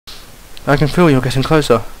I can feel you're getting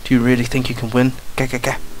closer. Do you really think you can win?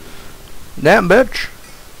 Gah. Damn, bitch!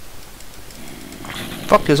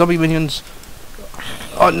 Fuck your zombie minions!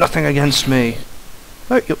 Oh, nothing against me.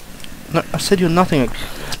 No, I said you're nothing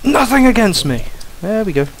against me! There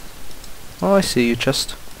we go. Oh, I see you,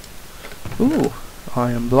 chest. Ooh,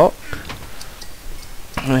 iron block.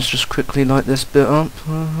 Let's just quickly light this bit up.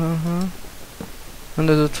 And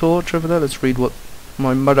there's a torch over there. Let's read what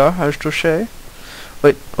my mother has to say.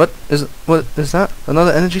 Wait, what is that?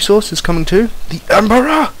 Another energy source is coming too? The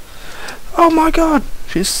Emperor! Oh my god!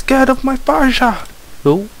 She's scared of my fire!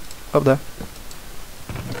 Oh, up there.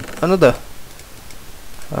 Another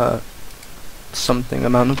something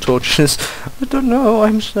amount of torches. I don't know,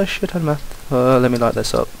 I'm so shit at math. Let me light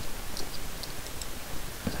this up.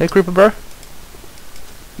 Hey creeper bro?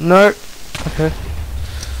 No. Okay.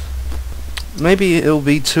 Maybe it'll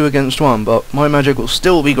be 2 against 1, but my magic will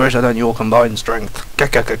still be greater than your combined strength.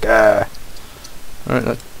 Alright,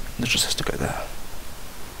 that just has to go there.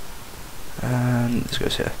 And this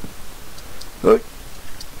goes here.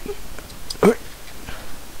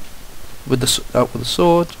 With the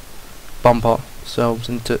sword. Bump ourselves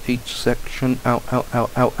into each section. Ow.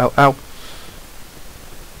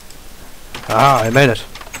 Ah, I made it.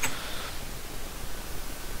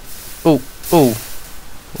 Oh.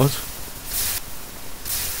 What?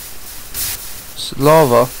 It's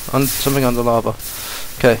lava. Something under lava.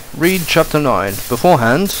 Okay, read chapter 9.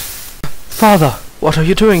 Beforehand. Father, what are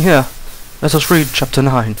you doing here? Let us read chapter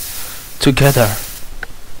 9. Together.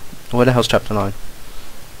 Where the hell's chapter 9?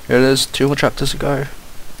 Here it is, 2 more chapters ago.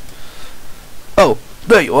 Oh,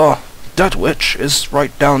 there you are. That witch is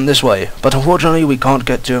right down this way, but unfortunately we can't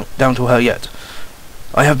get down to her yet.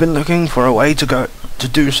 I have been looking for a way to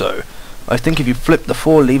do so. I think if you flip the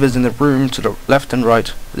 4 levers in the room to the left and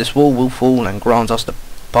right, this wall will fall and grant us the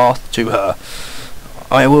path to her.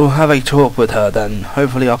 I will have a talk with her then.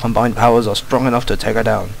 Hopefully our combined powers are strong enough to take her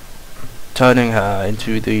down, turning her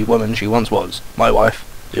into the woman she once was. My wife,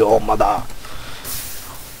 your mother.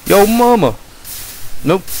 Yo mama.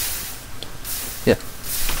 Nope. Yeah.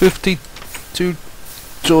 52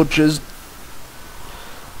 torches.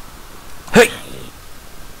 Hey!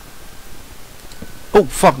 Oh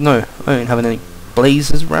fuck no, I ain't having any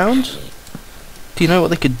blazes around. Do you know what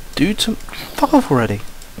they could do to... Fuck off already.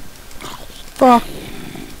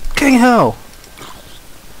 Fucking hell.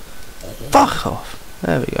 Fuck off.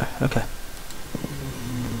 There we go, okay.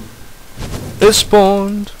 It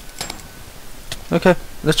spawned. Okay,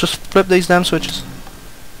 let's just flip these damn switches.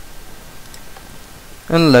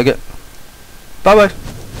 And leg it. Bye bye.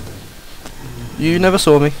 You never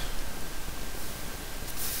saw me.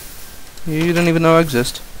 You don't even know I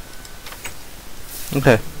exist.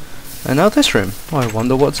 Okay. And now this room. I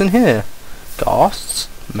wonder what's in here. Ghasts?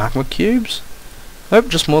 Magma cubes? Nope,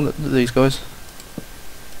 just more than these guys.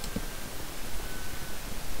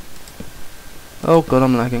 Oh god,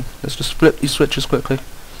 I'm lagging. Let's just flip these switches quickly.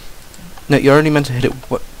 No, you're only meant to hit it.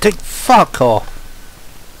 What? Take fuck off!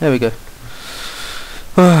 There we go.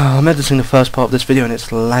 I'm editing the first part of this video and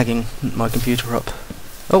it's lagging my computer up.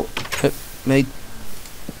 Oh, it made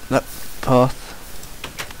that path.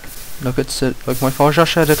 Look, it's like my father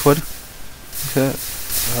said it would. Okay.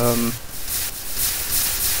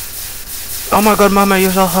 Oh my god, mama,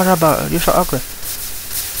 you're so horrible. You're so ugly.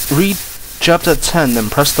 Read chapter 10, then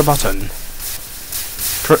press the button.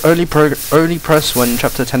 Only press when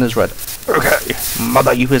chapter 10 is read. Okay,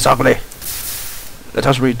 mother, you is ugly. Let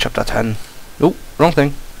us read chapter 10. Oh, wrong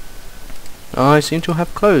thing. I seem to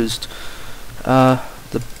have closed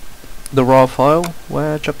the raw file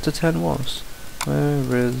where chapter 10 was. Here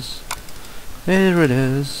it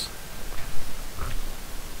is.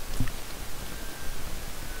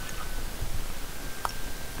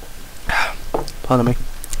 Pardon me.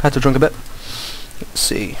 Had to drink a bit. Let's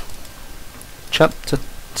see. Chapter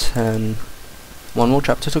 10. One more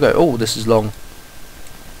chapter to go. Oh, this is long.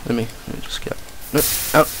 Let me just get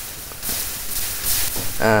out.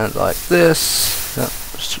 And like this.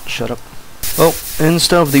 Shut up. Well,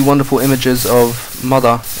 instead of the wonderful images of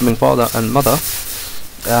father and mother.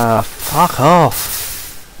 Fuck off.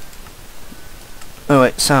 Oh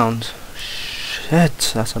wait, sound.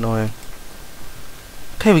 Shit, that's annoying.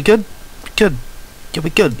 Okay, we good? Good. Yeah, we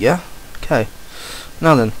good, yeah? Okay.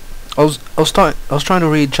 Now then. I was trying to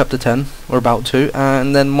read chapter 10, or about to,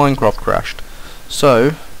 and then Minecraft crashed.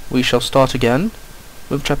 So, we shall start again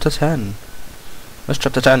with chapter 10. That's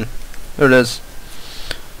chapter 10. Here it is.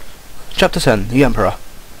 Chapter 10, the Emperor.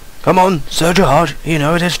 Come on, surge your heart, you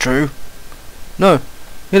know it is true. No,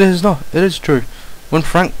 it is not, it is true. When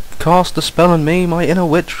Frank cast the spell on me, my inner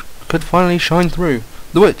witch could finally shine through.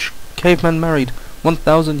 The witch, caveman married,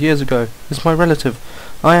 1,000 years ago. It's my relative.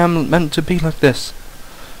 I am meant to be like this.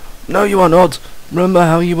 No, you are not. Remember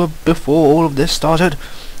how you were before all of this started?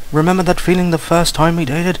 Remember that feeling the first time we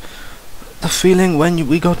dated? The feeling when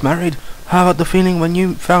we got married? How about the feeling when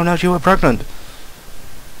you found out you were pregnant?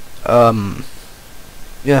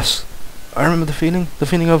 Yes. I remember the feeling. The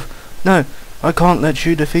feeling of, no, I can't let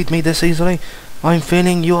you defeat me this easily. I'm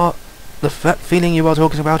feeling you are... The feeling you are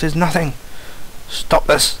talking about is nothing. Stop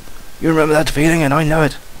this. You remember that feeling and I know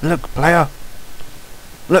it. Look, player.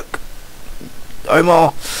 Look.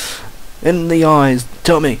 Omar. In the eyes.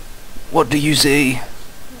 Tell me. What do you see?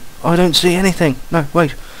 I don't see anything. No,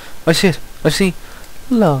 wait. I see it. I see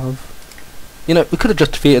love. You know, we could have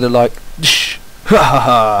just defeated it like... Shh. Ha ha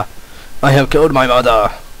ha. I have killed my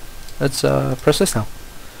mother. Let's press this now.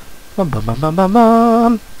 Bum, bum, bum, bum, bum,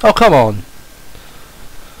 bum. Oh, come on.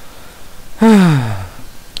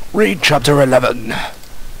 Read chapter 11.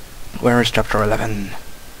 Where is chapter 11?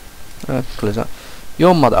 Close that.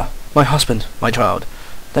 Your mother, my husband, my child.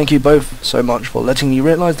 Thank you both so much for letting me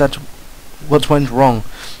realize that what went wrong.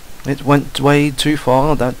 It went way too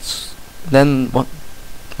far. That's then what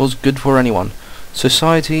was good for anyone.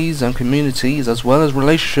 Societies and communities, as well as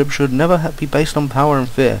relationships, should never be based on power and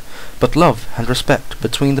fear, but love and respect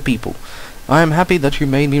between the people. I am happy that you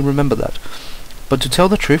made me remember that. But to tell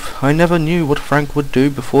the truth, I never knew what Frank would do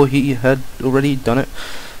before he had already done it.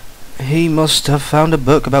 He must have found a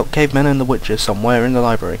book about cavemen and the witches somewhere in the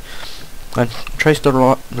library, and traced the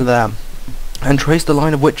line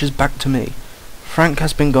of witches back to me. Frank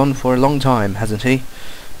has been gone for a long time, hasn't he?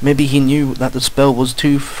 Maybe he knew that the spell was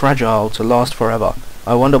too fragile to last forever.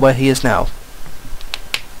 I wonder where he is now.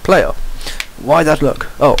 Player. Why that look?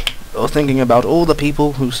 Oh, you're thinking about all the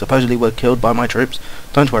people who supposedly were killed by my troops.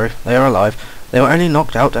 Don't worry, they are alive. They were only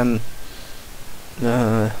knocked out and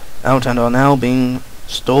are now being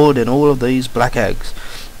stored in all of these black eggs.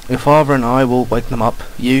 Your father and I will wake them up.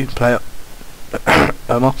 You, player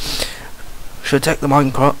Omar, should take the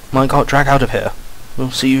minecart track out of here. We'll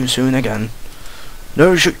see you soon again.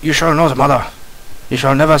 No, you shall not, mother. You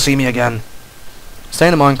shall never see me again. Stay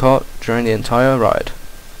in the minecart during the entire ride.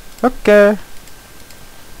 Okay.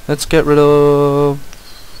 Let's get rid of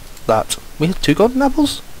that. We have 2 golden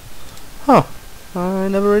apples? Huh. I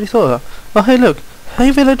never really thought of that. Oh, hey, look.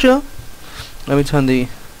 Hey, villager. Let me turn the...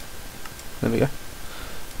 There we go.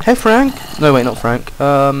 Hey, Frank. No, wait, not Frank.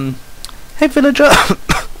 Hey, villager.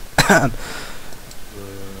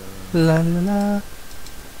 La la la.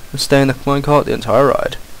 Stay in the minecart the entire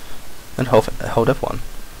ride. And hold F1.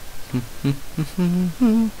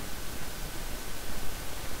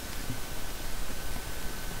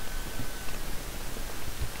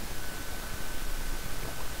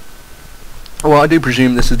 Well, I do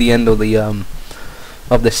presume this is the end of the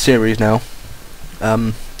of this series now.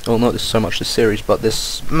 Well, not so much this series, but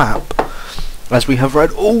this map, as we have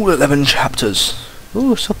read all 11 chapters.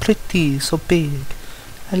 Oh, so pretty, so big,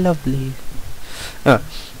 and lovely.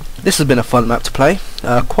 This has been a fun map to play.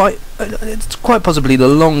 It's quite possibly the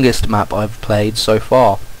longest map I've played so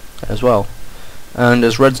far, as well. And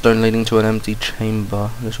there's redstone leading to an empty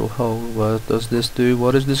chamber. Little hole. What does this do?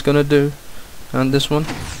 What is this gonna do? And this one.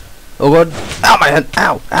 Oh god! Ow, my head!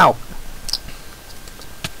 Ow! Ow!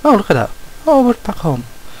 Oh, look at that! Oh, we're back home.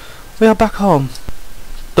 We are back home.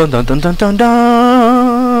 Dun dun dun dun dun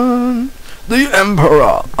dun! The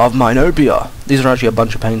Emperor of Mineopia. These are actually a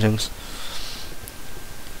bunch of paintings.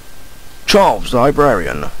 Charles, the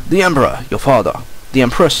librarian. The Emperor, your father. The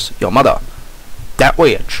Empress, your mother. That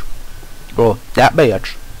witch. Or that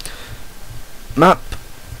bitch. Map.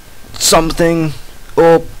 Something.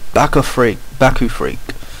 Or Baku Freak.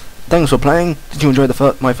 Thanks for playing. Did you enjoy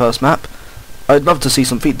my first map? I'd love to see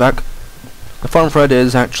some feedback. The forum thread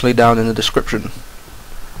is actually down in the description.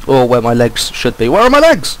 Or where my legs should be. Where are my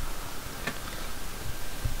legs?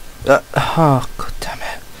 Oh, god damn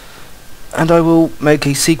it. And I will make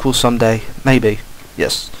a sequel someday. Maybe.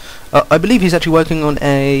 Yes. I believe he's actually working on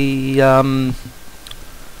a...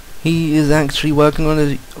 he is actually working on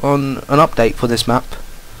an update for this map.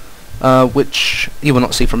 Which you will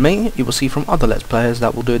not see from me. You will see from other Let's Players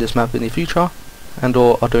that will do this map in the future. And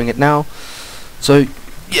or are doing it now. So,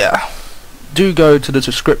 yeah. Do go to the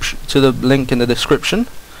description, to the link in the description.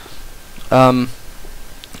 And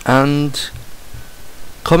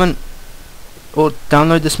comment or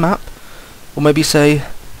download this map. Or maybe say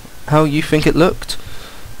how you think it looked.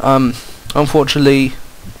 Unfortunately,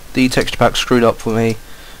 the texture pack screwed up for me.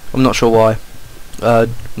 I'm not sure why.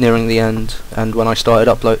 Nearing the end, and when I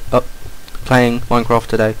started playing Minecraft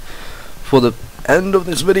today, for the end of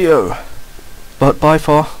this video. But by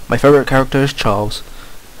far, my favourite character is Charles.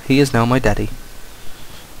 He is now my daddy.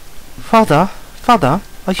 Father, Father,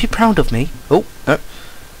 are you proud of me? Oh, no.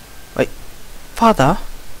 Wait. Father?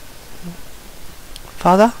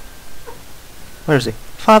 Father? Where is he?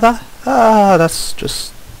 Father? Ah, that's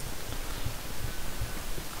just...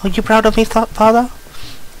 Are you proud of me, Father?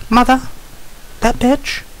 Mother? That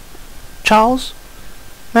bitch? Charles?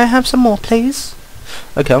 May I have some more, please?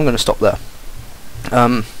 Okay, I'm going to stop there.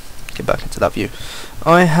 Get back into that view.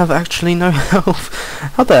 I have actually no health.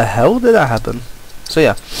 How the hell did that happen? So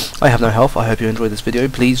yeah, I have no health. I hope you enjoyed this video.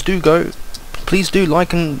 Please do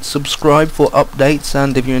like and subscribe for updates,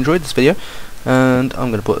 and if you enjoyed this video, and I'm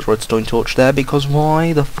going to put this redstone torch there, because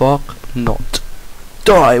why the fuck not?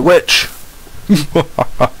 Die, witch!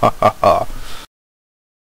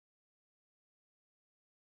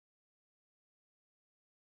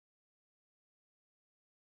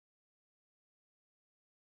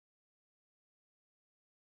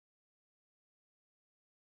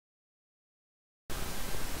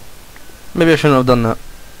 Maybe I shouldn't have done that.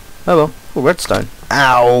 Oh well. Oh, redstone.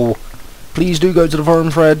 Ow! Please do go to the forum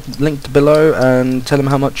thread linked below and tell him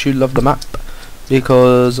how much you love the map,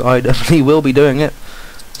 because I definitely will be doing it,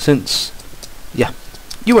 since, yeah,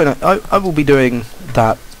 you won't know, I will be doing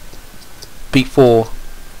that before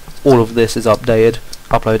all of this is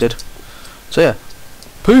uploaded. So yeah,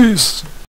 peace!